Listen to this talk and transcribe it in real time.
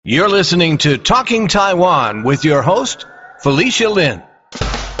You're listening to Talking Taiwan with your host, Felicia Lin.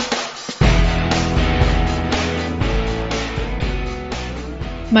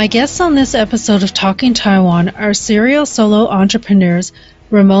 My guests on this episode of Talking Taiwan are serial solo entrepreneurs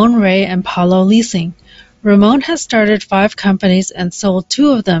Ramon Ray and Paulo Leasing. Ramon has started 5 companies and sold 2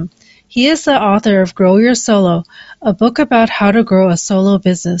 of them. He is the author of Grow Your Solo, a book about how to grow a solo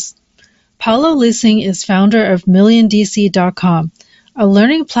business. Paulo Leasing is founder of MillionDC.com, a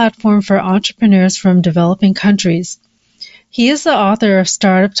learning platform for entrepreneurs from developing countries. He is the author of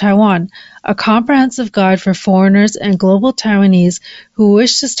Startup Taiwan, a comprehensive guide for foreigners and global Taiwanese who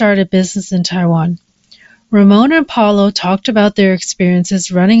wish to start a business in Taiwan. Ramon and Paulo talked about their experiences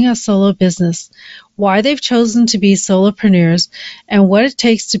running a solo business, why they've chosen to be solopreneurs, and what it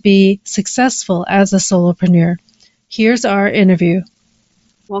takes to be successful as a solopreneur. Here's our interview.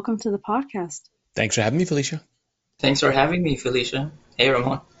 Welcome to the podcast. Thanks for having me, Felicia. Thanks for having me, Felicia. Hey,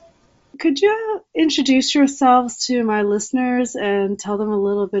 Ramon. Could you introduce yourselves to my listeners and tell them a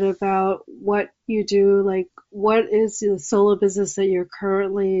little bit about what you do? Like, what is the solo business that you're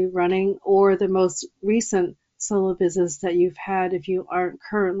currently running, or the most recent solo business that you've had if you aren't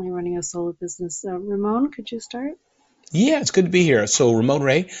currently running a solo business? Ramon, could you start? Yeah, it's good to be here. So Ramon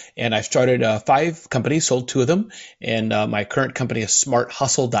Ray, and I've started 5 companies, sold 2 of them, and my current company is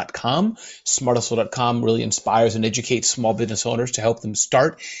SmartHustle.com. SmartHustle.com really inspires and educates small business owners to help them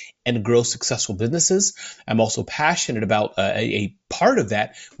start and grow successful businesses. I'm also passionate about a part of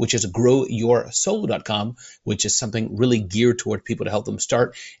that, which is GrowYourSolo.com, which is something really geared toward people to help them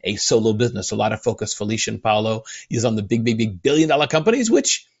start a solo business. A lot of focus, Felicia and Paulo, is on the big billion-dollar companies,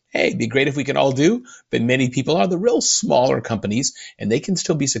 which, hey, it'd be great if we could all do, but many people are the real smaller companies, and they can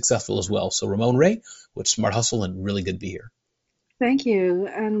still be successful as well. So Ramon Ray with Smart Hustle, and really good to be here. Thank you.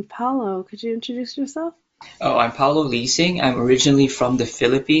 And Paulo, could you introduce yourself? Oh, I'm Paulo Leasing. I'm originally from the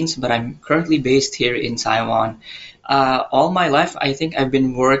Philippines, but I'm currently based here in Taiwan. All my life, I think I've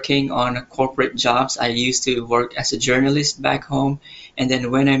been working on corporate jobs. I used to work as a journalist back home, and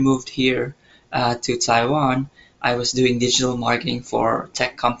then when I moved here to Taiwan, I was doing digital marketing for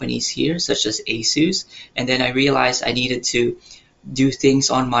tech companies here, such as ASUS, and then I realized I needed to do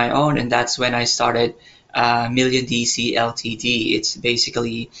things on my own, and that's when I started Million DC Ltd. It's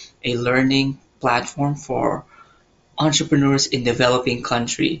basically a learning platform for entrepreneurs in developing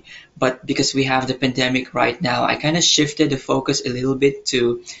country. But because we have the pandemic right now, I kind of shifted the focus a little bit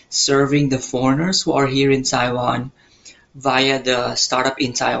to serving the foreigners who are here in Taiwan via the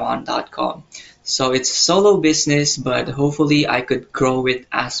startupintaiwan.com. So it's a solo business, but hopefully I could grow it,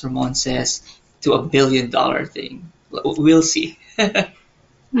 as Ramon says, to $1 billion thing. We'll see.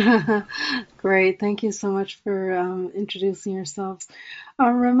 Great. Thank you so much for introducing yourselves.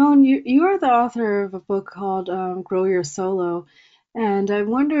 Ramon, you are the author of a book called Grow Your Solo, and I'm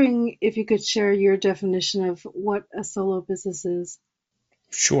wondering if you could share your definition of what a solo business is.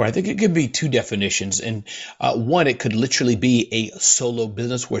 Sure. I think it could be 2 definitions. And one, it could literally be a solo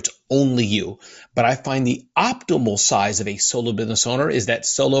business where it's only you. But I find the optimal size of a solo business owner is that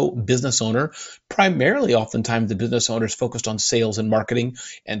solo business owner. Primarily, oftentimes, the business owner is focused on sales and marketing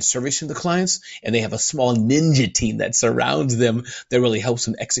and servicing the clients. And they have a small ninja team that surrounds them that really helps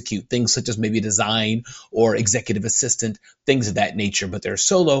them execute things such as maybe design or executive assistant, things of that nature. But they're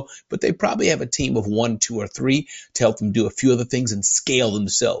solo, but they probably have a team of 1, 2, or 3 to help them do a few other things and scale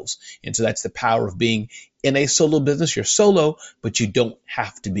themselves. And so that's the power of being in a solo business. You're solo, but you don't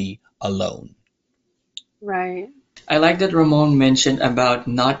have to be alone. Right. I like that Ramon mentioned about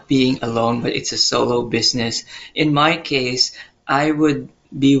not being alone, but it's a solo business. In my case, I would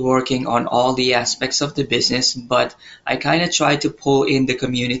be working on all the aspects of the business, but I kind of try to pull in the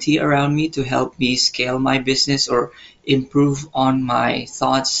community around me to help me scale my business or improve on my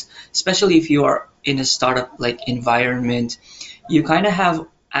thoughts, especially if you are in a startup like environment. You kind of have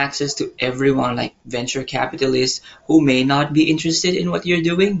access to everyone, like venture capitalists who may not be interested in what you're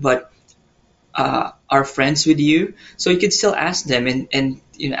doing, but are friends with you. So you could still ask them and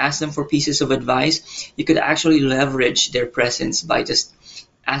ask them for pieces of advice. You could actually leverage their presence by just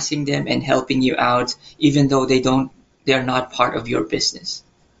asking them and helping you out, even though they're not part of your business.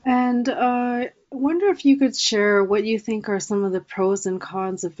 And I wonder if you could share what you think are some of the pros and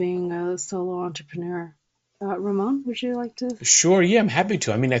cons of being a solo entrepreneur. Ramon, would you like to? Sure. Yeah, I'm happy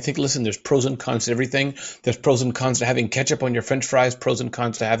to. I mean, I think, listen, there's pros and cons to everything. There's pros and cons to having ketchup on your French fries, pros and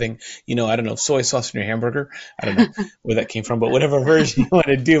cons to having, I don't know, soy sauce in your hamburger. I don't know where that came from, but whatever version you want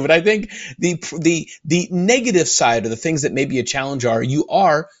to do. But I think the negative side, or the things that may be a challenge, are you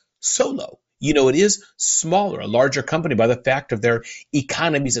are solo. it is smaller, a larger company by the fact of their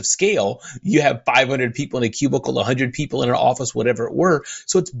economies of scale. You have 500 people in a cubicle, 100 people in an office, whatever it were.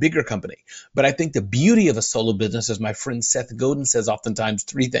 So it's a bigger company. But I think the beauty of a solo business, as my friend Seth Godin says oftentimes,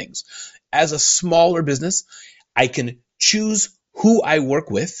 three things. As a smaller business, I can choose who I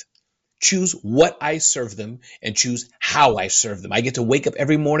work with, choose what I serve them, and choose how I serve them. I get to wake up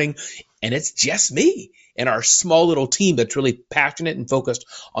every morning and it's just me and our small little team that's really passionate and focused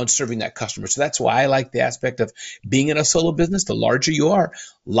on serving that customer. So that's why I like the aspect of being in a solo business. The larger you are,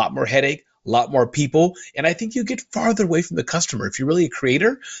 a lot more headache, a lot more people. And I think you get farther away from the customer. If you're really a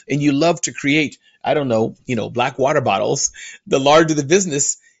creator and you love to create, I don't know, black water bottles, the larger the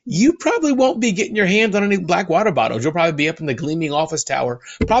business, you probably won't be getting your hands on any black water bottles. You'll probably be up in the gleaming office tower,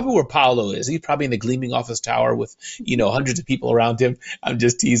 probably where Paolo is. He's probably in the gleaming office tower with, hundreds of people around him. I'm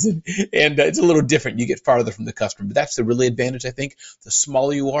just teasing. And it's a little different. You get farther from the customer. But that's the really advantage, I think. The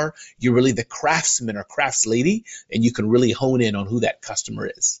smaller you are, you're really the craftsman or crafts lady, and you can really hone in on who that customer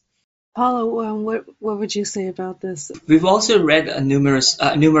is. Paulo, what would you say about this? We've also read numerous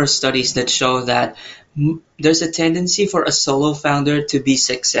studies that show that there's a tendency for a solo founder to be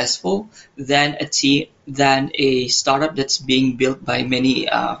successful than a startup that's being built by many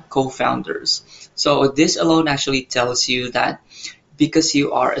co-founders. So this alone actually tells you that because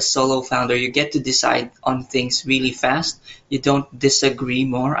you are a solo founder, you get to decide on things really fast. You don't disagree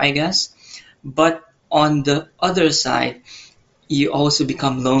more, I guess. But on the other side, you also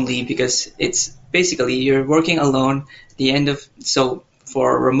become lonely because it's basically you're working alone. So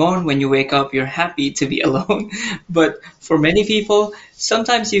for Ramon, when you wake up, you're happy to be alone. But for many people,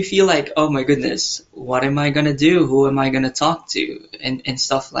 sometimes you feel like, oh my goodness, what am I going to do? Who am I going to talk to? And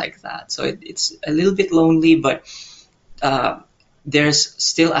stuff like that. So it's a little bit lonely, but there's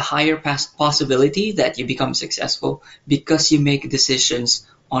still a higher possibility that you become successful because you make decisions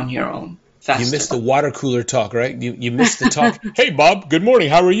on your own. Faster. You missed the water cooler talk, right? You missed the talk. Hey, Bob, good morning.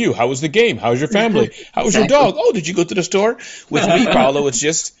 How are you? How was the game? How's your family? How was your dog? Oh, did you go to the store? With me, Paolo, it's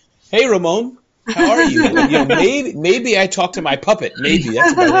just, hey, Ramon, how are you? Maybe I talk to my puppet. Maybe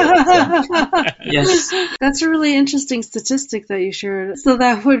that's about it. Yes. That's a really interesting statistic that you shared. So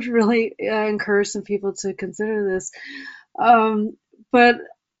that would really encourage some people to consider this. But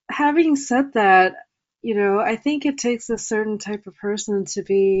having said that, I think it takes a certain type of person to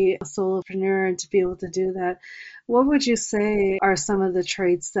be a solopreneur and to be able to do that. What would you say are some of the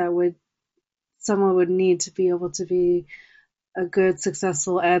traits that someone would need to be able to be a good,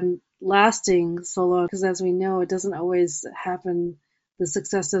 successful, and lasting solo? Because as we know, it doesn't always happen. The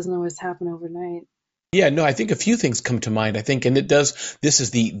success doesn't always happen overnight. Yeah, no, I think a few things come to mind. I think, and this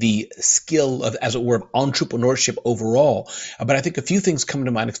is the skill of, as it were, of entrepreneurship overall. But I think a few things come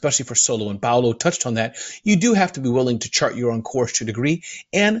to mind, especially for solo, and Paolo touched on that. You do have to be willing to chart your own course to a degree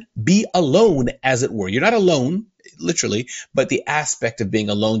and be alone, as it were. You're not alone, literally, but the aspect of being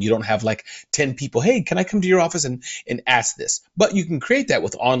alone, you don't have like 10 people, hey, can I come to your office and ask this? But you can create that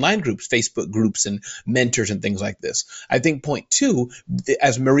with online groups, Facebook groups and mentors and things like this. I think point two,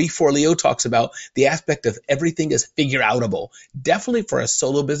 as Marie Forleo talks about, the aspect of everything is figure outable. Definitely for a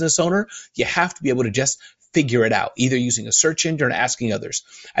solo business owner, you have to be able to just figure it out, either using a search engine or asking others.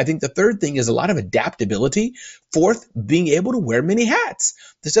 I think the third thing is a lot of adaptability. Fourth, being able to wear many hats.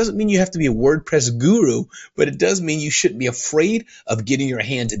 This doesn't mean you have to be a WordPress guru, but it does mean you shouldn't be afraid of getting your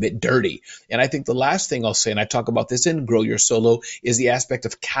hands a bit dirty. And I think the last thing I'll say, and I talk about this in Grow Your Solo, is the aspect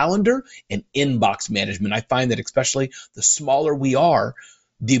of calendar and inbox management. I find that especially the smaller we are,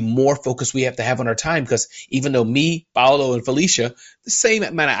 the more focus we have to have on our time, because even though me, Paolo, and Felicia, the same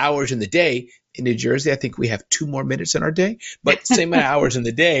amount of hours in the day, in New Jersey, I think we have 2 more minutes in our day, but same amount of hours in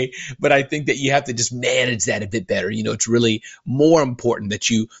the day. But I think that you have to just manage that a bit better. It's really more important that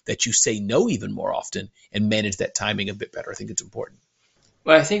you say no even more often and manage that timing a bit better. I think it's important.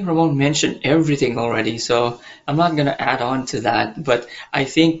 Well, I think Ramon mentioned everything already, so I'm not going to add on to that. But I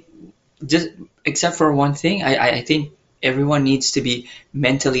think just except for one thing, I think everyone needs to be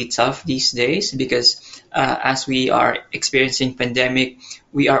mentally tough these days because as we are experiencing pandemic,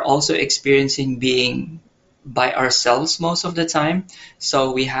 we are also experiencing being by ourselves most of the time.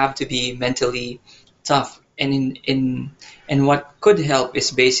 So we have to be mentally tough. And what could help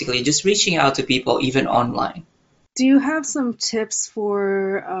is basically just reaching out to people, even online. Do you have some tips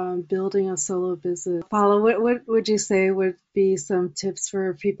for building a solo business? Paolo, what would you say would be some tips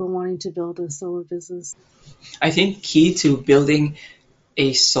for people wanting to build a solo business? I think key to building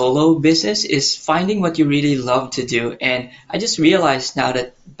a solo business is finding what you really love to do. And I just realized now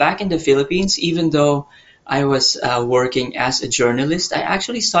that back in the Philippines, even though I was working as a journalist. I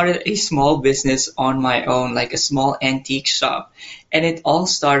actually started a small business on my own, like a small antique shop. And it all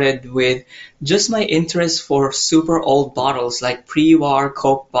started with just my interest for super old bottles, like pre-war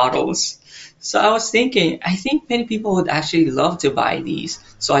Coke bottles. So I was thinking, I think many people would actually love to buy these.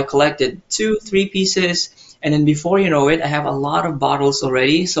 So I collected two, three pieces, and then before you know it, I have a lot of bottles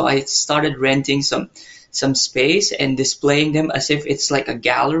already. So I started renting some space and displaying them as if it's like a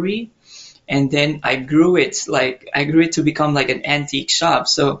gallery. And then I grew it to become like an antique shop.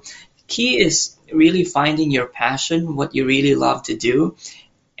 So key is really finding your passion, what you really love to do,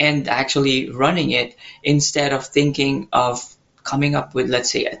 and actually running it instead of thinking of coming up with,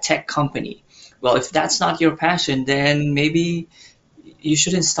 let's say, a tech company. Well, if that's not your passion, then maybe you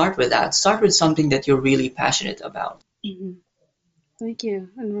shouldn't start with that. Start with something that you're really passionate about. Mhm. Thank you.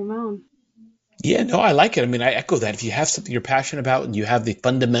 And Ramon. Yeah, no, I like it. I mean, I echo that. If you have something you're passionate about and you have the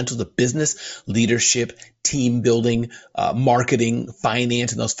fundamentals of business, leadership, team building, marketing,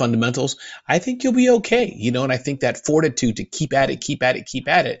 finance, and those fundamentals, I think you'll be okay. And I think that fortitude to keep at it, keep at it, keep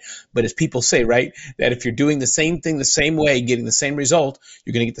at it. But as people say, right, that if you're doing the same thing the same way, getting the same result,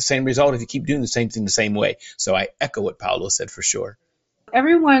 you're going to get the same result if you keep doing the same thing the same way. So I echo what Paolo said for sure.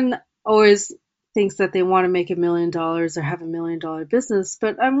 Everyone always thinks that they want to make $1 million or have $1 million business,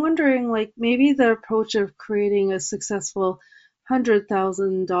 but I'm wondering, like, maybe the approach of creating a successful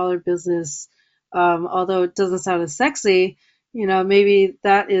 $100,000 business, although it doesn't sound as sexy, maybe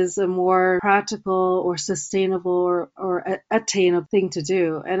that is a more practical or sustainable or attainable thing to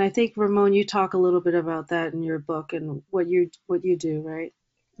do. And I think, Ramon, you talk a little bit about that in your book and what you do, right?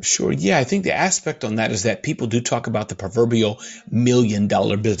 Sure. Yeah, I think the aspect on that is that people do talk about the proverbial $1 million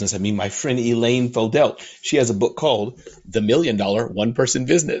business. I mean, my friend Elaine Fodelt, she has a book called The $1 Million One Person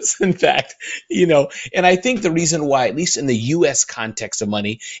Business. In fact, and I think the reason why, at least in the U.S. context of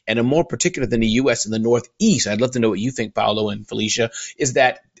money, and in more particular than the U.S. in the Northeast, I'd love to know what you think, Paolo and Felicia, is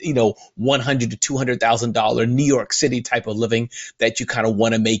that, $100,000 to $200,000 New York City type of living that you kind of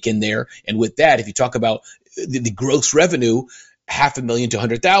want to make in there. And with that, if you talk about the gross revenue, $500,000 to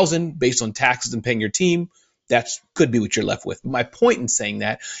 $100,000 based on taxes and paying your team, that could be what you're left with. My point in saying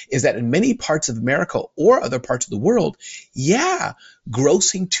that is that in many parts of America or other parts of the world, yeah,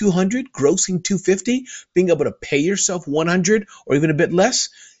 grossing 200, grossing 250, being able to pay yourself 100 or even a bit less,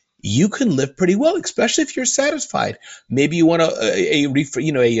 you can live pretty well, especially if you're satisfied. Maybe you want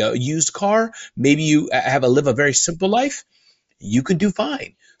a used car. Maybe you live a very simple life. You can do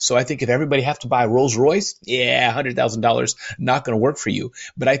fine. So I think if everybody have to buy a Rolls Royce, yeah, $100,000 not going to work for you.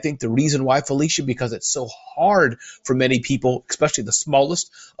 But I think the reason why, Felicia, because it's so hard for many people, especially the smallest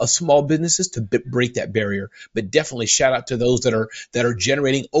of small businesses, to break that barrier. But definitely shout out to those that are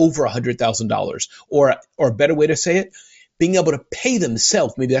generating over $100,000, or a better way to say it, being able to pay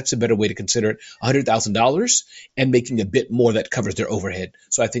themselves. Maybe that's a better way to consider it, $100,000, and making a bit more that covers their overhead.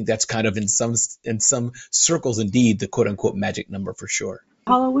 So I think that's kind of in some circles, indeed, the quote unquote magic number for sure.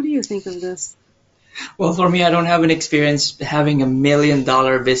 Paolo, what do you think of this? Well, for me, I don't have an experience having $1 million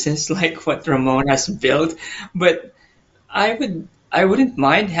business like what Ramon has built, but I wouldn't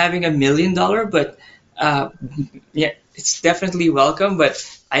mind having $1 million, but yeah, it's definitely welcome. But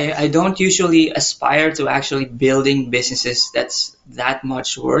I don't usually aspire to actually building businesses that's that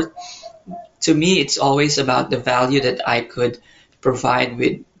much worth. To me, it's always about the value that I could provide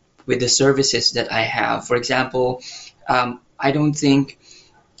with the services that I have. For example, I don't think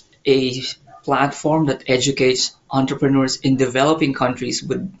a platform that educates entrepreneurs in developing countries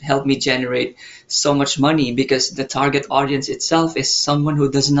would help me generate so much money, because the target audience itself is someone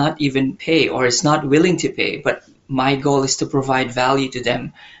who does not even pay or is not willing to pay. But my goal is to provide value to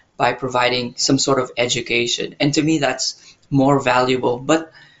them by providing some sort of education. And to me, that's more valuable.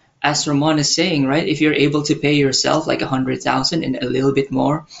 But as Ramon is saying, right, if you're able to pay yourself like 100,000 and a little bit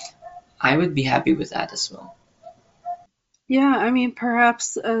more, I would be happy with that as well. Yeah, I mean,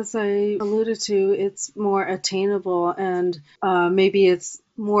 perhaps as I alluded to, it's more attainable, and maybe it's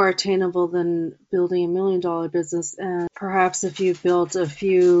more attainable than building $1 million business. And perhaps if you built a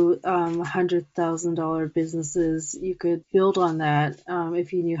few $100,000 businesses, you could build on that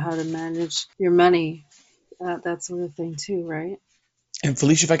if you knew how to manage your money, that sort of thing too, right? And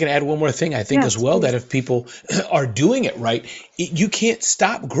Felicia, if I can add one more thing, I think Yes, as well please. that if people are doing it right, you can't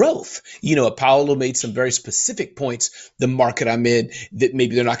stop growth. Paolo made some very specific points. The market I'm in, that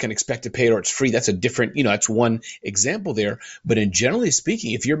maybe they're not going to expect to pay or it's free. That's a different, that's one example there. But in generally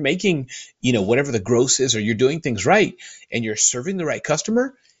speaking, if you're making, whatever the gross is, or you're doing things right and you're serving the right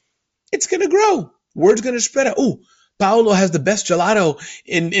customer, it's going to grow. Word's going to spread out. Oh, Paolo has the best gelato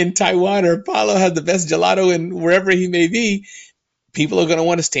in Taiwan, or Paolo has the best gelato in wherever he may be. people are going to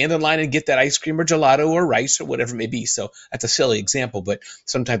want to stand in line and get that ice cream or gelato or rice or whatever it may be. So that's a silly example, but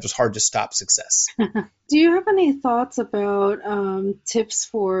sometimes it's hard to stop success. Do you have any thoughts about tips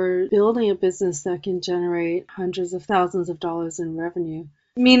for building a business that can generate hundreds of thousands of dollars in revenue?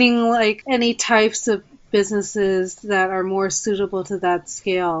 Meaning like any types of businesses that are more suitable to that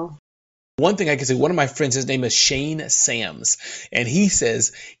scale? One thing I can say, one of my friends, his name is Shane Sams, and he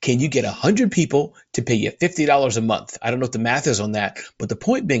says, can you get 100 people to pay you $50 a month? I don't know what the math is on that, but the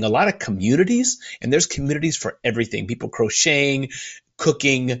point being, a lot of communities, and there's communities for everything, people crocheting,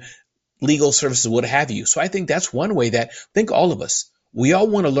 cooking, legal services, what have you. So I think that's one way that, think all of us, we all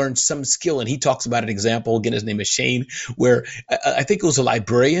want to learn some skill. And he talks about an example, again, his name is Shane, where I think it was a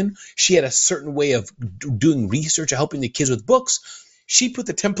librarian. She had a certain way of doing research or helping the kids with books. She put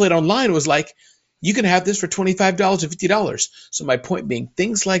the template online and was like, you can have this for $25 or $50. So my point being,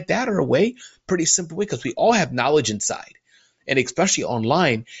 things like that are a way, pretty simple way, because we all have knowledge inside. And especially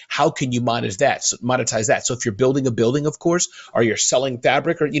online, how can you monetize that? So if you're building a building, of course, or you're selling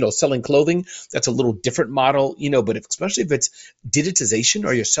fabric or, selling clothing, that's a little different model, but especially if it's digitization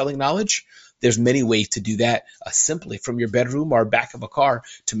or you're selling knowledge, there's many ways to do that simply from your bedroom or back of a car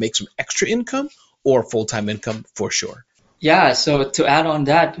to make some extra income or full-time income for sure. Yeah, so to add on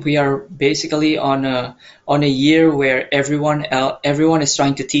that, we are basically on a year where everyone is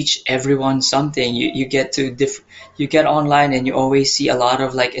trying to teach everyone something. You get online and you always see a lot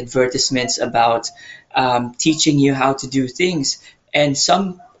of like advertisements about teaching you how to do things. And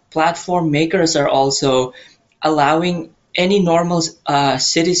some platform makers are also allowing any normal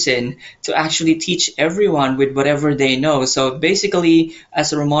citizen to actually teach everyone with whatever they know. So basically,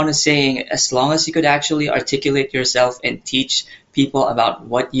 as Ramon is saying, as long as you could actually articulate yourself and teach people about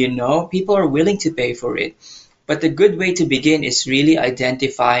what you know, people are willing to pay for it. But the good way to begin is really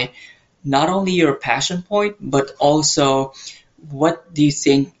identify not only your passion point, but also what do you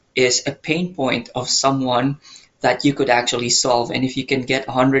think is a pain point of someone that you could actually solve. And if you can get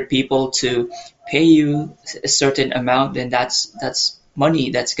 100 people to pay you a certain amount, then that's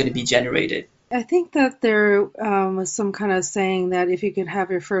money that's going to be generated. I think that there was some kind of saying that if you could have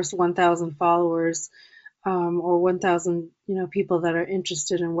your first 1,000 followers or 1,000 people that are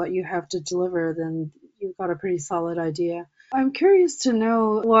interested in what you have to deliver, then you've got a pretty solid idea. I'm curious to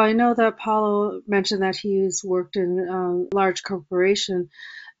know, well, I know that Paulo mentioned that he's worked in a large corporation,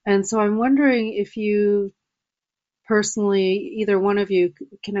 and so I'm wondering if you personally, either one of you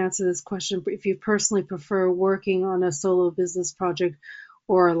can answer this question, if you personally prefer working on a solo business project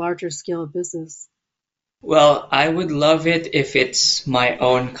or a larger scale business. Well, I would love it if it's my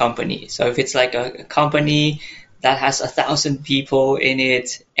own company. So if it's like a company that has 1,000 people in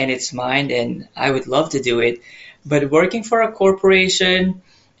it and it's mine, then I would love to do it. But working for a corporation,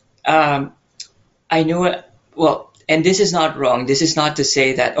 I know it, well, and this is not wrong. This is not to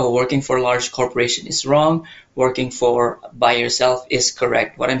say that, working for a large corporation is wrong. Working by yourself is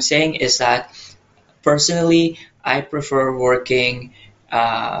correct. What I'm saying is that personally, I prefer working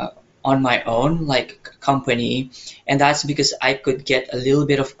on my own, like company. And that's because I could get a little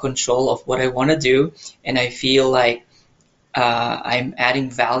bit of control of what I want to do. And I feel like I'm adding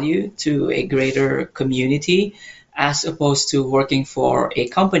value to a greater community as opposed to working for a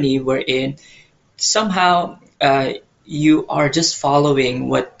company wherein somehow you are just following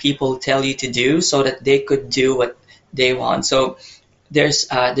what people tell you to do so that they could do what they want. So there's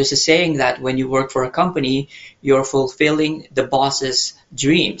a saying that when you work for a company, you're fulfilling the boss's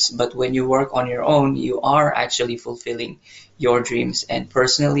dreams. But when you work on your own, you are actually fulfilling your dreams. And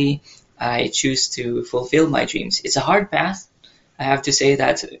personally, I choose to fulfill my dreams. It's a hard path. I have to say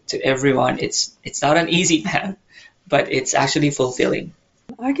that to everyone. It's not an easy path, but it's actually fulfilling.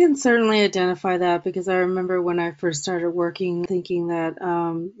 I can certainly identify that because I remember when I first started working thinking that,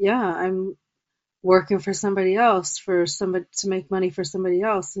 I'm working for somebody else, to make money for somebody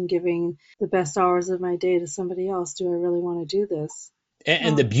else and giving the best hours of my day to somebody else. Do I really want to do this?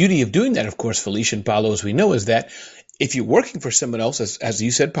 And the beauty of doing that, of course, Felicia and Paulo, as we know, is that if you're working for someone else, as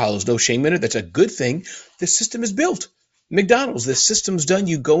you said, Paulo, there's no shame in it. That's a good thing. The system is built. McDonald's, the system's done.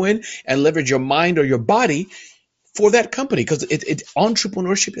 You go in and leverage your mind or your body for that company, because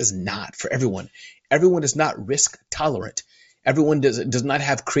entrepreneurship is not for everyone. Everyone is not risk tolerant. Everyone does not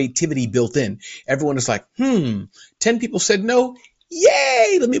have creativity built in. Everyone is like, 10 people said no.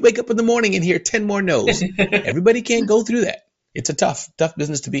 Yay! Let me wake up in the morning and hear 10 more no's. Everybody can't go through that. It's a tough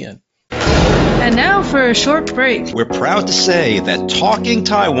business to be in. And now for a short break. We're proud to say that Talking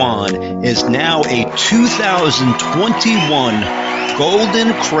Taiwan is now a 2021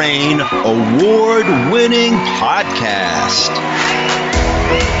 Golden Crane Award-winning podcast.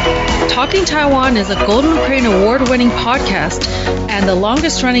 Talking Taiwan is a Golden Crane Award-winning podcast and the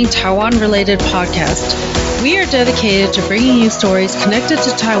longest-running Taiwan-related podcast. We are dedicated to bringing you stories connected to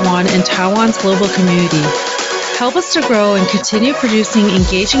Taiwan and Taiwan's global community. Help us to grow and continue producing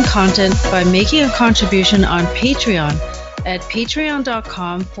engaging content by making a contribution on Patreon at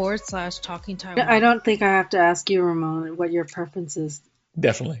patreon.com/Talking Taiwan. I don't think I have to ask you, Ramon, what your preference is.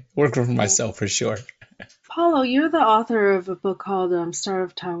 Definitely. Working for myself for sure. Paulo, you're the author of a book called Start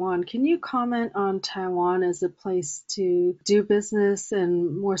of Taiwan. Can you comment on Taiwan as a place to do business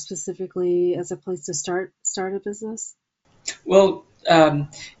and more specifically as a place to start a business? Well,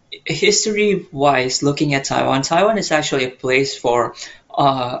 history-wise, looking at Taiwan is actually a place for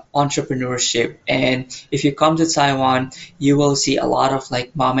entrepreneurship. And if you come to Taiwan, you will see a lot of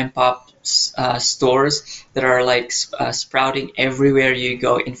like mom and pop stores that are like sprouting everywhere you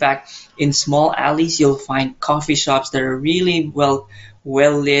go. In fact, in small alleys, you'll find coffee shops that are really well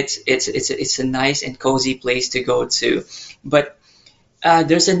lit. It's a nice and cozy place to go to. But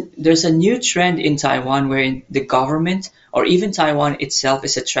there's a new trend in Taiwan where the government or even Taiwan itself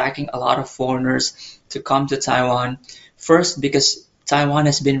is attracting a lot of foreigners to come to Taiwan. First, because Taiwan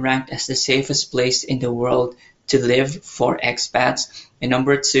has been ranked as the safest place in the world to live for expats. And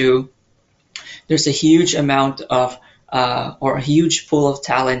number two, there's a huge amount of or a huge pool of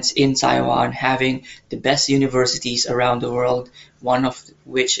talents in Taiwan, having the best universities around the world, one of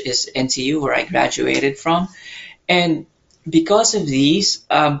which is NTU, where I graduated from. And because of these,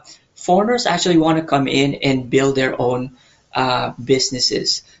 foreigners actually want to come in and build their own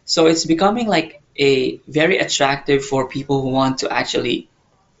businesses. So it's becoming like a very attractive for people who want to actually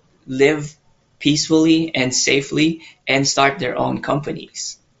live peacefully and safely and start their own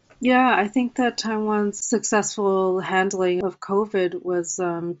companies. Yeah, I think that Taiwan's successful handling of COVID was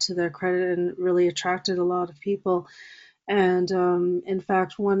to their credit and really attracted a lot of people. And in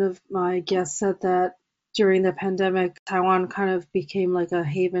fact, one of my guests said that during the pandemic, Taiwan kind of became like a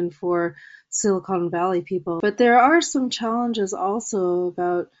haven for Silicon Valley people. But there are some challenges also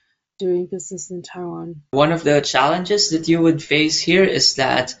about doing business in Taiwan. One of the challenges that you would face here is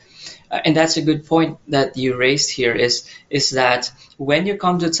that, and that's a good point that you raised here, is that when you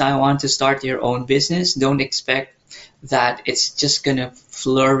come to Taiwan to start your own business, don't expect that it's just gonna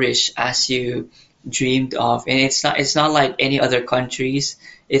flourish as you dreamed of. And it's not like any other countries.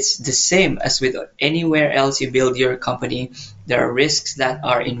 It's the same as with anywhere else you build your company. There are risks that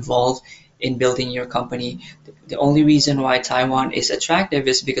are involved in building your company. The only reason why Taiwan is attractive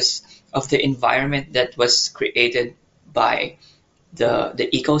is because of the environment that was created by the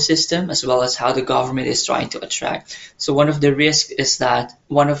ecosystem, as well as how the government is trying to attract. So one of the risks is that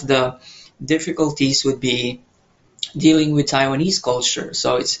one of the difficulties would be dealing with Taiwanese culture.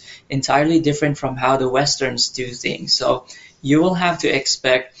 So it's entirely different from how the Westerns do things. So you will have to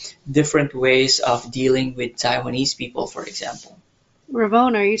expect different ways of dealing with Taiwanese people, for example.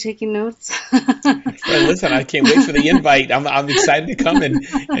 Ramon, are you taking notes? Well, listen, I can't wait for the invite. I'm excited to come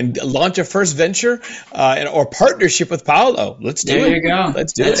and launch a first venture or partnership with Paulo. Let's do it. There you go.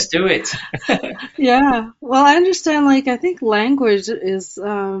 Let's do it. Yeah. Well, I understand, like, I think language is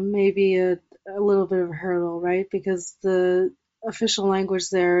maybe a little bit of a hurdle, right? Because the official language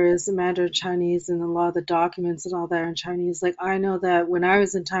there is Mandarin Chinese, and a lot of the documents and all that are in Chinese. Like, I know that when I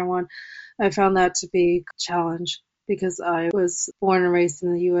was in Taiwan, I found that to be a challenge, because I was born and raised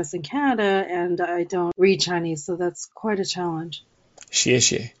in the US and Canada, and I don't read Chinese, so that's quite a challenge.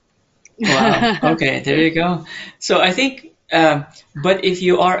 Xie. Wow. Okay, there you go. So I think, but if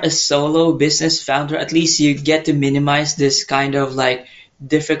you are a solo business founder, at least you get to minimize this kind of like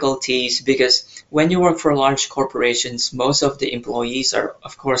difficulties, because when you work for large corporations, most of the employees are,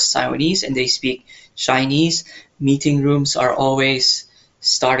 of course, Taiwanese, and they speak Chinese. Meeting rooms are always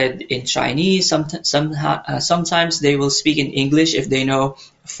started in Chinese. Sometimes they will speak in English if they know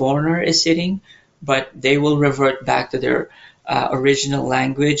a foreigner is sitting, but they will revert back to their original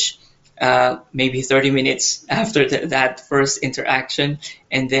language maybe 30 minutes after that first interaction.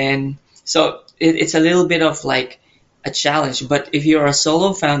 And then, so it's a little bit of like a challenge. But if you're a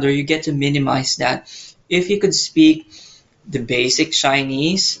solo founder, you get to minimize that. If you could speak the basic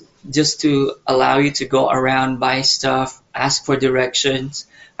Chinese, just to allow you to go around, buy stuff, ask for directions,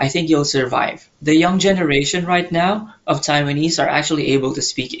 I think you'll survive. The young generation right now of Taiwanese are actually able to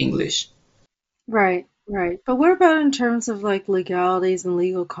speak English. Right. But what about in terms of like legalities and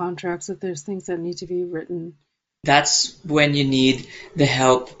legal contracts, if there's things that need to be written? That's when you need the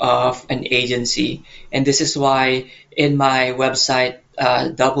help of an agency. And this is why in my website,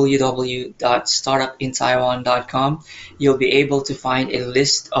 www.startupintaiwan.com, you'll be able to find a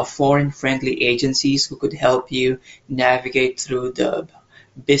list of foreign-friendly agencies who could help you navigate through the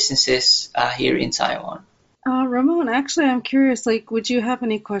businesses here in Taiwan. Ramon, actually, I'm curious, like, would you have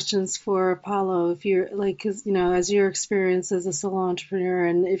any questions for Paulo if you're like, because, as your experience as a solo entrepreneur,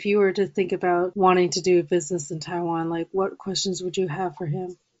 and if you were to think about wanting to do business in Taiwan, like, what questions would you have for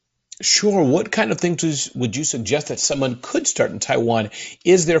him? Sure. What kind of things would you suggest that someone could start in Taiwan?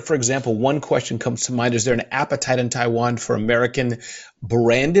 Is there, for example, one question comes to mind, is there an appetite in Taiwan for American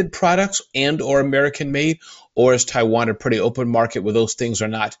branded products and or American made? Or is Taiwan a pretty open market where those things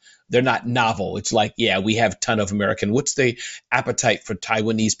they're not novel? It's like, yeah, we have a ton of American. What's the appetite for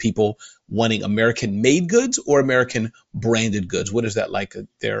Taiwanese people wanting American made goods or American branded goods? What is that like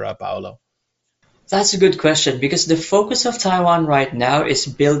there, Paolo? That's a good question because the focus of Taiwan right now is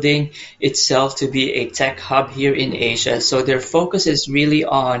building itself to be a tech hub here in Asia. So their focus is really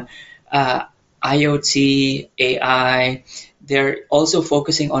on IoT, AI. They're also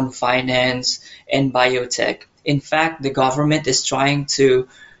focusing on finance and biotech. In fact, the government is trying to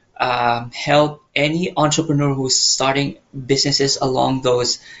help any entrepreneur who's starting businesses along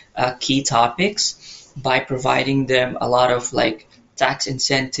those key topics by providing them a lot of like tax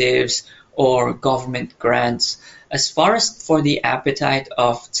incentives or government grants. As far as for the appetite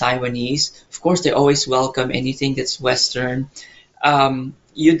of Taiwanese, of course, they always welcome anything that's Western.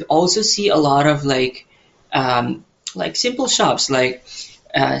 You'd also see a lot of like simple shops, like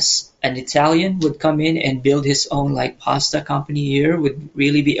an Italian would come in and build his own like pasta company here would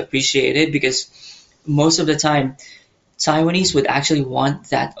really be appreciated because most of the time Taiwanese would actually want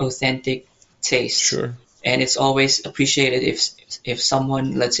that authentic taste. Sure. And it's always appreciated if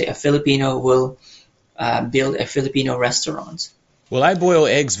someone, let's say a Filipino, will build a Filipino restaurant. Well, I boil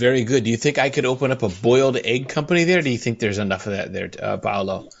eggs very good. Do you think I could open up a boiled egg company there? Do you think there's enough of that there,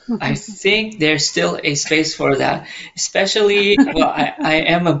 Paolo? I think there's still a space for that, especially, well, I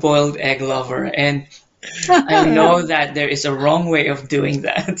am a boiled egg lover, and I know that there is a wrong way of doing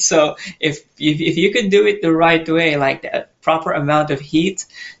that. So if you could do it the right way, like the proper amount of heat,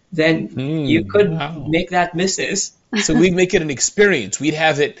 then you could make that business. So we'd make it an experience. We'd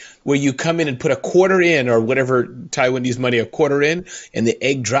have it where you come in and put a quarter in or whatever Taiwanese money, a quarter in, and the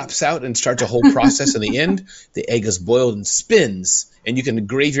egg drops out and starts a whole process in the end. The egg is boiled and spins, and you can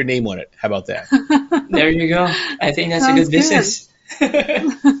engrave your name on it. How about that? There you go. I think that's a good business.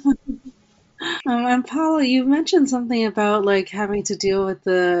 And Paolo, you mentioned something about like having to deal with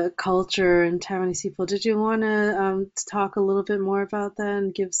the culture and Taiwanese people. Did you want to talk a little bit more about that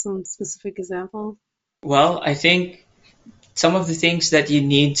and give some specific examples? Well, I think some of the things that you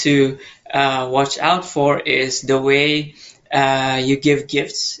need to watch out for is the way you give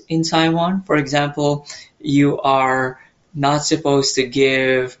gifts in Taiwan. For example, you are not supposed to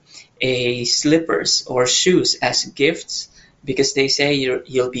give a slippers or shoes as gifts because they say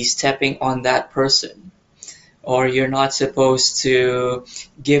you'll be stepping on that person. Or you're not supposed to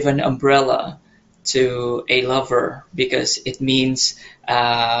give an umbrella to a lover because it means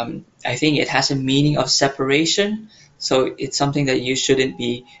I think it has a meaning of separation, so it's something that you shouldn't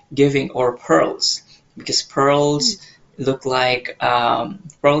be giving. Or pearls, because pearls look like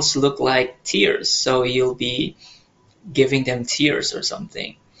tears, so you'll be giving them tears or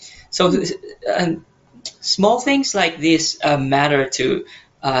something. So small things like this matter to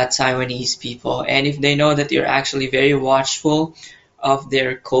Taiwanese people, and if they know that you're actually very watchful of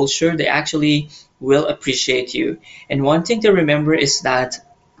their culture, they actually will appreciate you. And one thing to remember is that,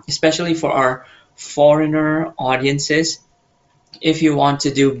 especially for our foreigner audiences, if you want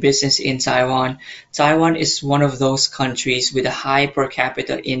to do business in Taiwan, Taiwan is one of those countries with a high per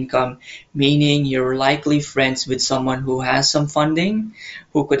capita income, meaning you're likely friends with someone who has some funding,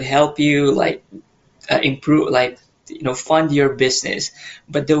 who could help you improve, fund your business.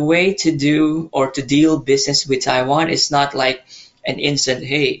 But the way to do or to deal business with Taiwan is not like an instant,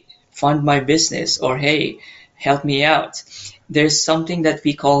 hey, fund my business, or hey, help me out. There's something that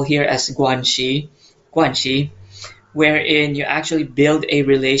we call here as guanxi, wherein you actually build a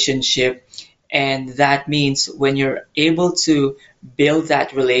relationship. And that means when you're able to build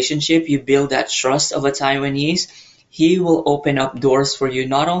that relationship, you build that trust of a Taiwanese, he will open up doors for you,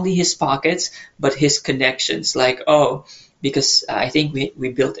 not only his pockets, but his connections. Like, oh, because I think we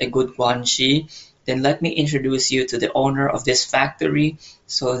built a good guanxi, then let me introduce you to the owner of this factory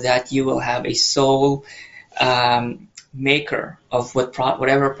so that you will have a sole maker of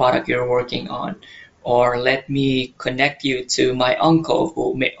whatever product you're working on. Or let me connect you to my uncle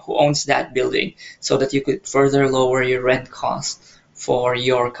who owns that building so that you could further lower your rent costs for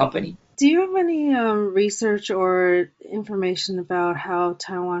your company. Do you have any research or information about how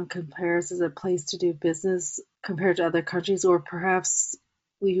Taiwan compares as a place to do business compared to other countries, or perhaps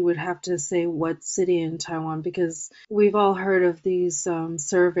we would have to say what city in Taiwan, because we've all heard of these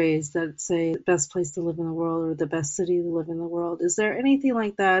surveys that say best place to live in the world or the best city to live in the world. Is there anything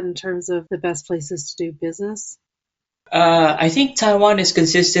like that in terms of the best places to do business? I think Taiwan is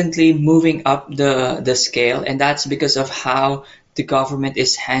consistently moving up the scale, and that's because of how the government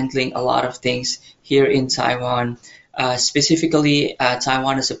is handling a lot of things here in Taiwan. Specifically,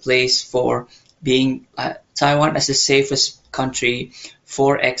 Taiwan as a place for being Taiwan as the safest country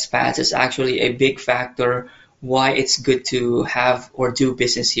for expats is actually a big factor why it's good to have or do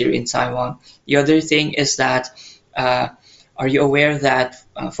business here in Taiwan. The other thing is that uh, are you aware that,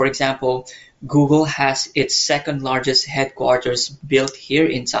 for example, Google has its second largest headquarters built here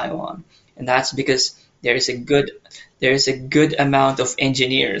in Taiwan, and that's because there is a good amount of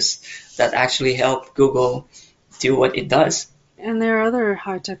engineers that actually help Google do what it does. And there are other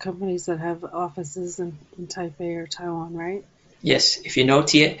high-tech companies that have offices in Taipei or Taiwan, right? Yes, if you know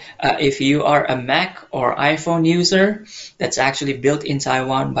if you are a Mac or iPhone user, that's actually built in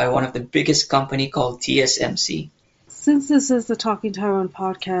Taiwan by one of the biggest company called TSMC. Since this is the Talking Taiwan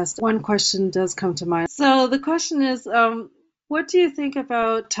podcast, one question does come to mind. So the question is, what do you think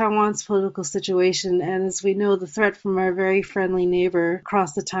about Taiwan's political situation? And as we know, the threat from our very friendly neighbor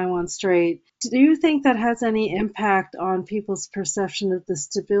across the Taiwan Strait. Do you think that has any impact on people's perception of the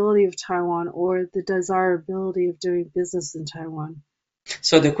stability of Taiwan or the desirability of doing business in Taiwan?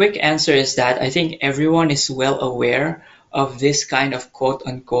 So the quick answer is that I think everyone is well aware of this kind of quote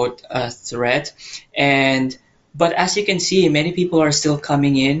unquote threat. And but as you can see, many people are still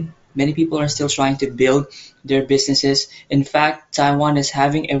coming in. Many people are still trying to build their businesses. In fact, Taiwan is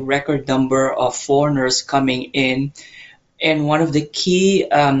having a record number of foreigners coming in. And one of the key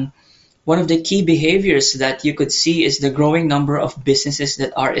behaviors that you could see is the growing number of businesses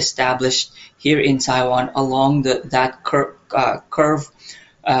that are established here in Taiwan along that curve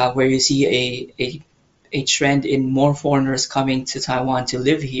where you see a trend in more foreigners coming to Taiwan to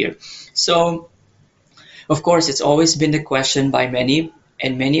live here. So, of course, it's always been the question by many,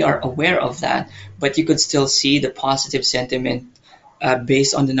 and many are aware of that, but you could still see the positive sentiment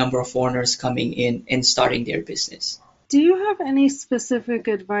based on the number of foreigners coming in and starting their business. Do you have any specific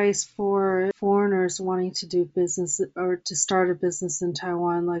advice for foreigners wanting to do business or to start a business in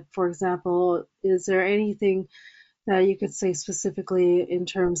Taiwan? Like, for example, is there anything that you could say specifically in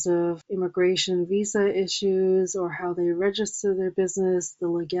terms of immigration visa issues or how they register their business, the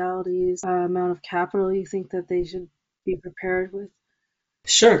legalities, amount of capital you think that they should be prepared with?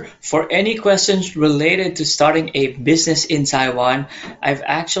 Sure. For any questions related to starting a business in Taiwan, I've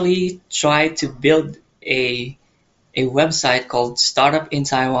actually tried to build a website called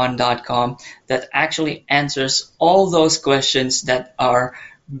startupintaiwan.com that actually answers all those questions that are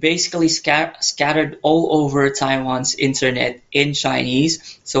basically scattered all over Taiwan's internet in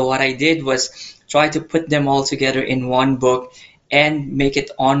Chinese. So what I did was try to put them all together in one book and make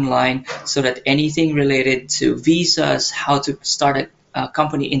it online so that anything related to visas, how to start a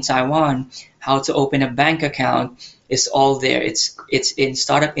company in Taiwan, how to open a bank account is all there. It's in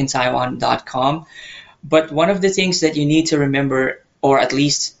startupintaiwan.com. But one of the things that you need to remember, or at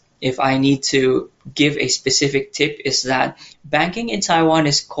least if I need to give a specific tip, is that banking in Taiwan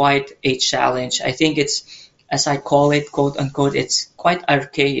is quite a challenge. I think it's, as I call it, quote unquote, it's quite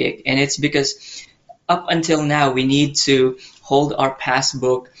archaic. And it's because up until now, we need to hold our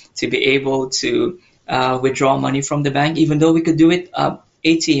passbook to be able to withdraw money from the bank, even though we could do it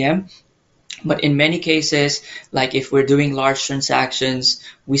ATM. But in many cases, like if we're doing large transactions,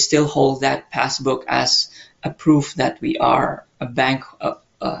 we still hold that passbook as a proof that we are a bank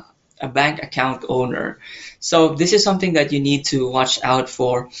account owner. So this is something that you need to watch out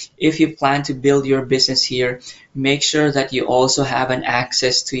for. If you plan to build your business here, make sure that you also have an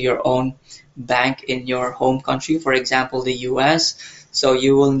access to your own bank in your home country, for example, the US. So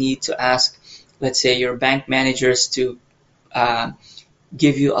you will need to ask, let's say, your bank managers to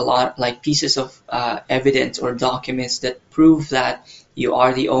give you a lot like pieces of evidence or documents that prove that you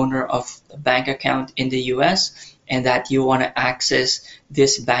are the owner of a bank account in the US and that you want to access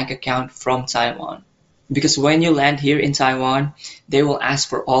this bank account from Taiwan. Because when you land here in Taiwan, they will ask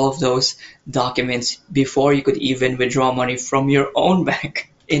for all of those documents before you could even withdraw money from your own bank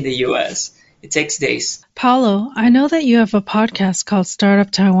in the US. It takes days. Paulo, I know that you have a podcast called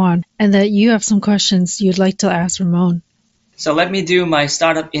Startup Taiwan and that you have some questions you'd like to ask Ramon. So let me do my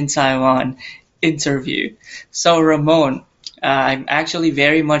Startup in Taiwan interview. So Ramon, I'm actually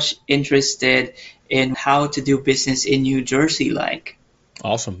very much interested in how to do business in New Jersey like.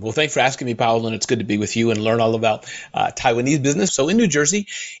 Awesome. Well, thanks for asking me, Paolo, and it's good to be with you and learn all about Taiwanese business. So in New Jersey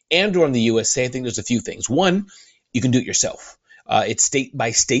and or in the USA, I think there's a few things. One, you can do it yourself. It's state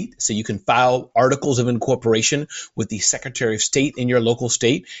by state, so you can file articles of incorporation with the Secretary of State in your local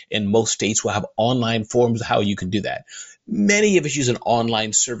state, and most states will have online forms of how you can do that. Many of us use an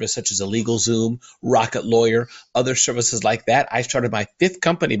online service such as a LegalZoom, Rocket Lawyer, other services like that. I started my 5th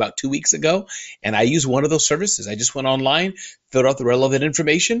company about 2 weeks ago, and I use one of those services. I just went online, filled out the relevant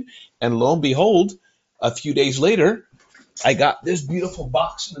information, and lo and behold, a few days later, I got this beautiful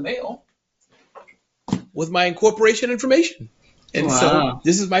box in the mail with my incorporation information. And so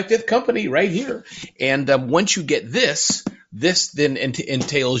this is my 5th company right here. And once you get this then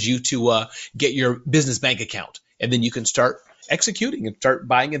entails you to get your business bank account. And then you can start executing and start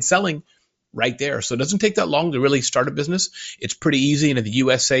buying and selling right there. So it doesn't take that long to really start a business. It's pretty easy. And in the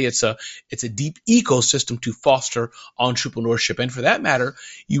USA, it's a deep ecosystem to foster entrepreneurship. And for that matter,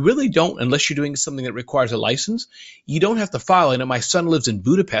 you really don't, unless you're doing something that requires a license, you don't have to file. I know my son lives in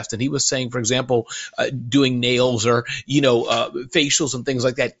Budapest, and he was saying, for example, doing nails or, facials and things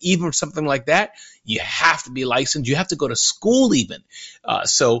like that, even something like that, you have to be licensed. You have to go to school even.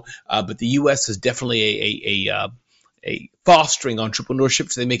 But the US is definitely a fostering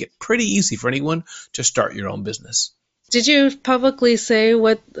entrepreneurship, so they make it pretty easy for anyone to start your own business. Did you publicly say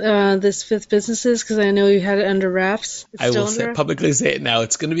what this 5th business is? Because I know you had it under wraps. I will publicly say it now.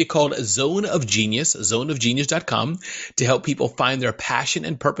 It's going to be called Zone of Genius, zoneofgenius.com, to help people find their passion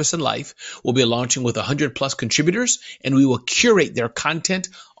and purpose in life. We'll be launching with 100+ contributors, and we will curate their content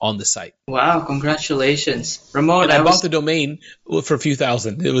on the site. Wow, congratulations. Ramon, and I bought the domain for a few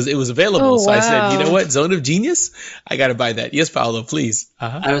thousand. It was available. So I said, you know what, Zone of Genius? I got to buy that. Yes, Paolo, please.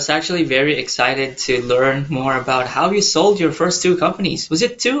 I was actually very excited to learn more about how you sold your first 2 companies. Was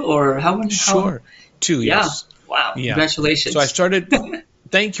it 2 or how many? Sure. 2, yes. Yeah. Wow. Yeah. Congratulations. So I started...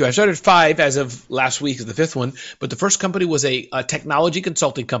 Thank you. I started 5 as of last week, is the 5th one. But the first company was a technology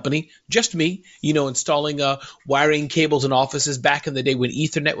consulting company, just me, installing wiring cables in offices back in the day when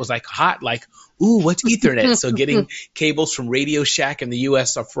Ethernet was like hot, like, ooh, what's Ethernet? So getting cables from Radio Shack in the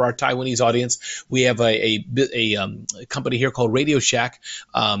U.S. For our Taiwanese audience, we have a company here called Radio Shack,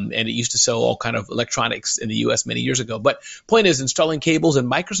 and it used to sell all kind of electronics in the U.S. many years ago. But point is, installing cables and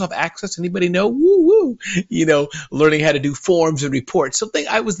Microsoft Access. Anybody know? Woo woo! Learning how to do forms and reports. Something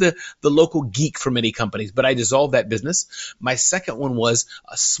I was the local geek for many companies, but I dissolved that business. My second one was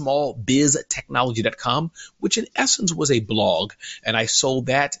a smallbiztechnology.com, which in essence was a blog, and I sold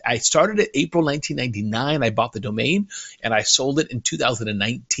that. I started it April 1999. I bought the domain, and I sold it in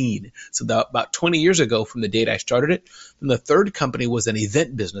 2019. So about 20 years ago from the date I started it. And the third company was an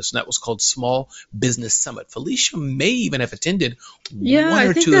event business, and that was called Small Business Summit. Felicia may even have attended one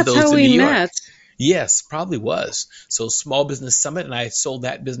or two of those in New York. Yes, probably was. So Small Business Summit, and I sold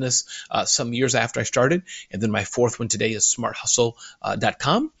that business some years after I started. And then my 4th one today is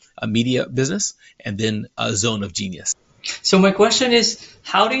smarthustle.com, a media business, and then Zone of Genius. So my question is,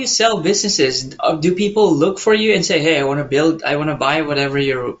 how do you sell businesses? Do people look for you and say, hey, I want to buy whatever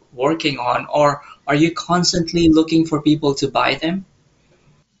you're working on, or are you constantly looking for people to buy them?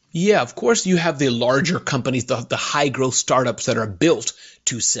 Yeah, of course you have the larger companies, the high growth startups that are built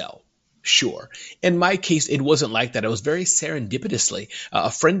to sell. Sure. In my case, it wasn't like that. It was very serendipitously. A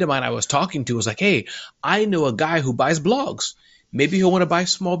friend of mine I was talking to was like, hey, I know a guy who buys blogs. Maybe he'll want to buy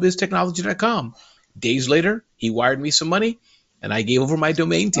smallbiztechnology.com. Days later, he wired me some money, and I gave over my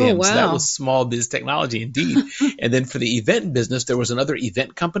domain to him. Wow. So that was Small Biz Technology indeed. And then for the event business, there was another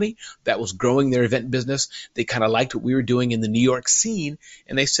event company that was growing their event business. They kind of liked what we were doing in the New York scene,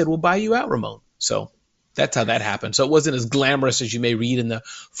 and they said, we'll buy you out, Ramon. So that's how that happened. So it wasn't as glamorous as you may read in the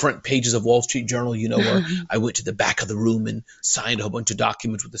front pages of Wall Street Journal, where I went to the back of the room and signed a whole bunch of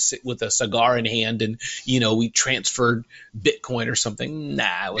documents with a cigar in hand, and, we transferred Bitcoin or something.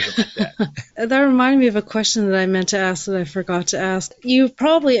 Nah, it wasn't like that. That reminded me of a question that I meant to ask that I forgot to ask. You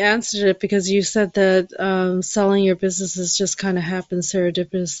probably answered it because you said that selling your businesses just kind of happened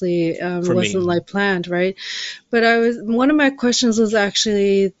serendipitously. Wasn't like planned, right? But one of my questions was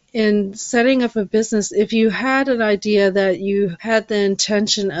actually, in setting up a business, if you had an idea that you had the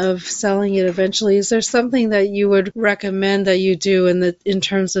intention of selling it eventually, is there something that you would recommend that you do in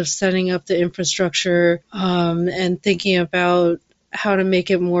terms of setting up the infrastructure and thinking about how to make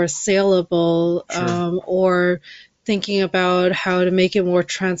it more saleable, or thinking about how to make it more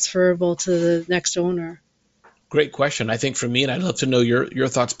transferable to the next owner? Great question. I think for me, and I'd love to know your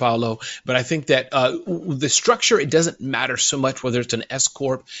thoughts, Paolo, but I think that the structure, it doesn't matter so much whether it's an S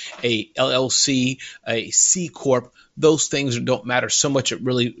Corp, a LLC, a C Corp. those things don't matter so much. It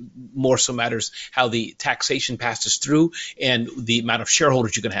really more so matters how the taxation passes through and the amount of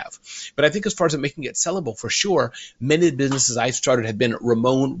shareholders you can have. But I think as far as making it sellable, for sure, many of the businesses I've started have been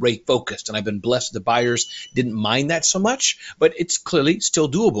Ramon Ray focused, and I've been blessed the buyers didn't mind that so much, but it's clearly still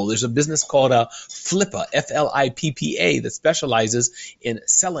doable. There's a business called Flippa, Flippa, that specializes in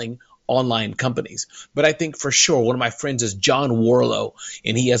selling online companies. But I think for sure, one of my friends is John Warlow,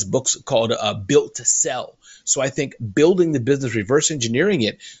 and he has books called Built to Sell. So I think building the business, reverse engineering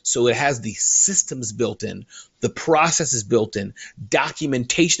it so it has the systems built in, the processes built in,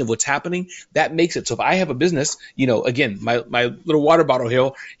 documentation of what's happening, that makes it. So if I have a business, again, my little water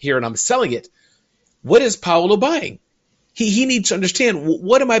bottle here and I'm selling it, what is Paolo buying? He needs to understand,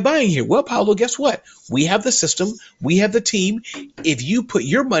 what am I buying here? Well, Paolo, guess what? We have the system. We have the team. If you put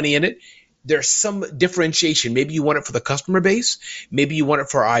your money in it, there's some differentiation. Maybe you want it for the customer base. Maybe you want it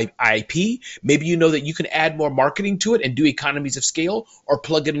for IP. Maybe you know that you can add more marketing to it and do economies of scale or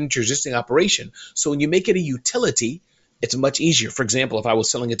plug it into your existing operation. So when you make it a utility, it's much easier. For example, if I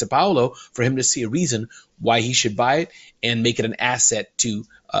was selling it to Paolo, for him to see a reason why he should buy it and make it an asset to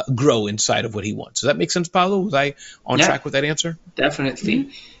grow inside of what he wants. Does that make sense, Paolo? Was I on track with that answer?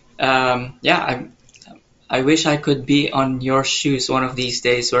 Definitely. I wish I could be on your shoes one of these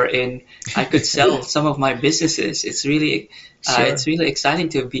days, wherein I could sell some of my businesses. It's really exciting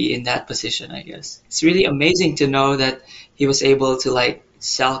to be in that position, I guess. It's really amazing to know that he was able to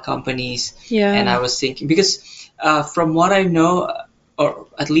sell companies. Yeah. And I was thinking, because from what I know, or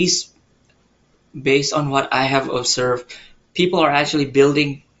at least based on what I have observed, people are actually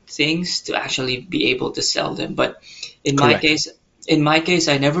building things to actually be able to sell them. But in Correct. my case,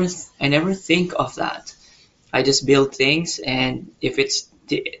 I never think of that. I just build things, and if it's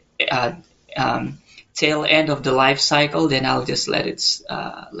the tail end of the life cycle, then I'll just let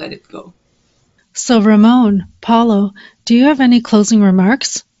it go. So Ramon, Paolo, do you have any closing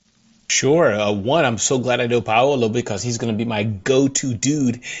remarks? Sure. One, I'm so glad I know Paolo because he's going to be my go-to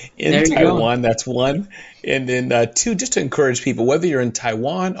dude in Taiwan. That's one. And then two, just to encourage people, whether you're in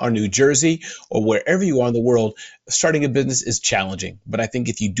Taiwan or New Jersey or wherever you are in the world, starting a business is challenging. But I think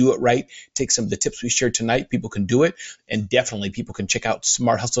if you do it right, take some of the tips we shared tonight, people can do it. And definitely people can check out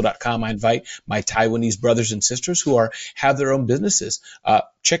smarthustle.com. I invite my Taiwanese brothers and sisters who have their own businesses.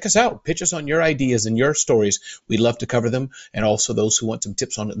 Check us out. Pitch us on your ideas and your stories. We'd love to cover them. And also those who want some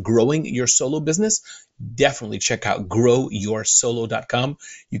tips on growing your solo business, definitely check out growyoursolo.com.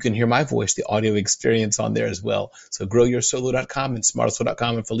 You can hear my voice, the audio experience on there as well. So growyoursolo.com and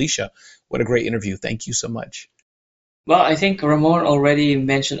smarthustle.com. And Felicia, what a great interview. Thank you so much. Well, I think Ramon already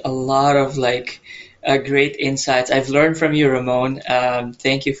mentioned a lot of great insights. I've learned from you, Ramon.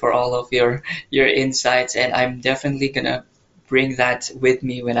 Thank you for all of your insights, and I'm definitely gonna bring that with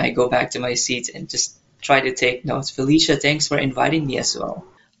me when I go back to my seat and just try to take notes. Felicia, thanks for inviting me as well.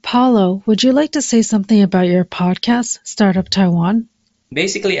 Paolo, would you like to say something about your podcast, Startup Taiwan?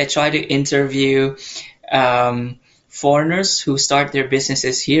 Basically, I try to interview foreigners who start their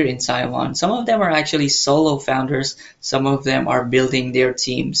businesses here in Taiwan. Some of them are actually solo founders. Some of them are building their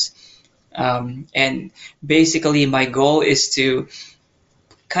teams. And basically, my goal is to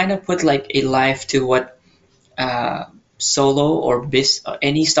kind of put a life to what solo or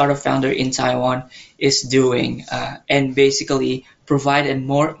any startup founder in Taiwan is doing, and basically provide a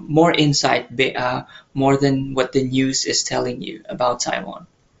more insight, more than what the news is telling you about Taiwan.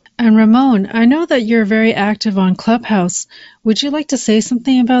 And Ramon, I know that you're very active on Clubhouse. Would you like to say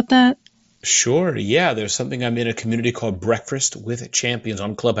something about that? Sure. Yeah, there's something. I'm in a community called Breakfast with Champions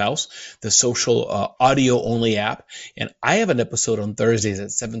on Clubhouse, the social audio-only app. And I have an episode on Thursdays at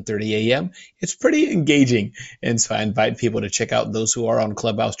 7:30 a.m. It's pretty engaging. And so I invite people to check out those who are on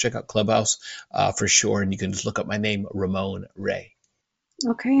Clubhouse. Check out Clubhouse for sure. And you can just look up my name, Ramon Ray.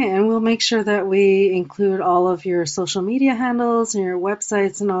 Okay, and we'll make sure that we include all of your social media handles and your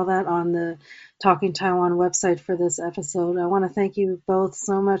websites and all that on the Talking Taiwan website for this episode. I want to thank you both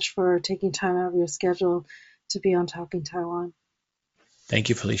so much for taking time out of your schedule to be on Talking Taiwan. Thank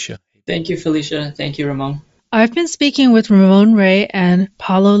you, Felicia. Thank you, Felicia. Thank you, Ramon. I've been speaking with Ramon Ray and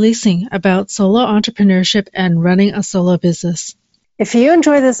Paolo Leasing about solo entrepreneurship and running a solo business. If you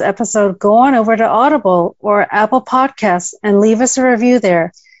enjoyed this episode, go on over to Audible or Apple Podcasts and leave us a review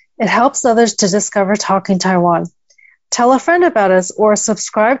there. It helps others to discover Talking Taiwan. Tell a friend about us or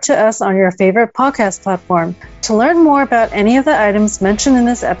subscribe to us on your favorite podcast platform. To learn more about any of the items mentioned in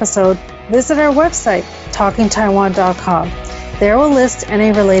this episode, visit our website, talkingtaiwan.com. There we'll list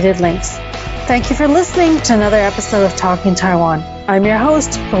any related links. Thank you for listening to another episode of Talking Taiwan. I'm your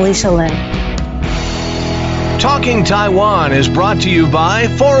host, Felicia Lin. Talking Taiwan is brought to you by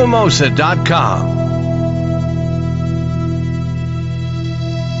Forumosa.com.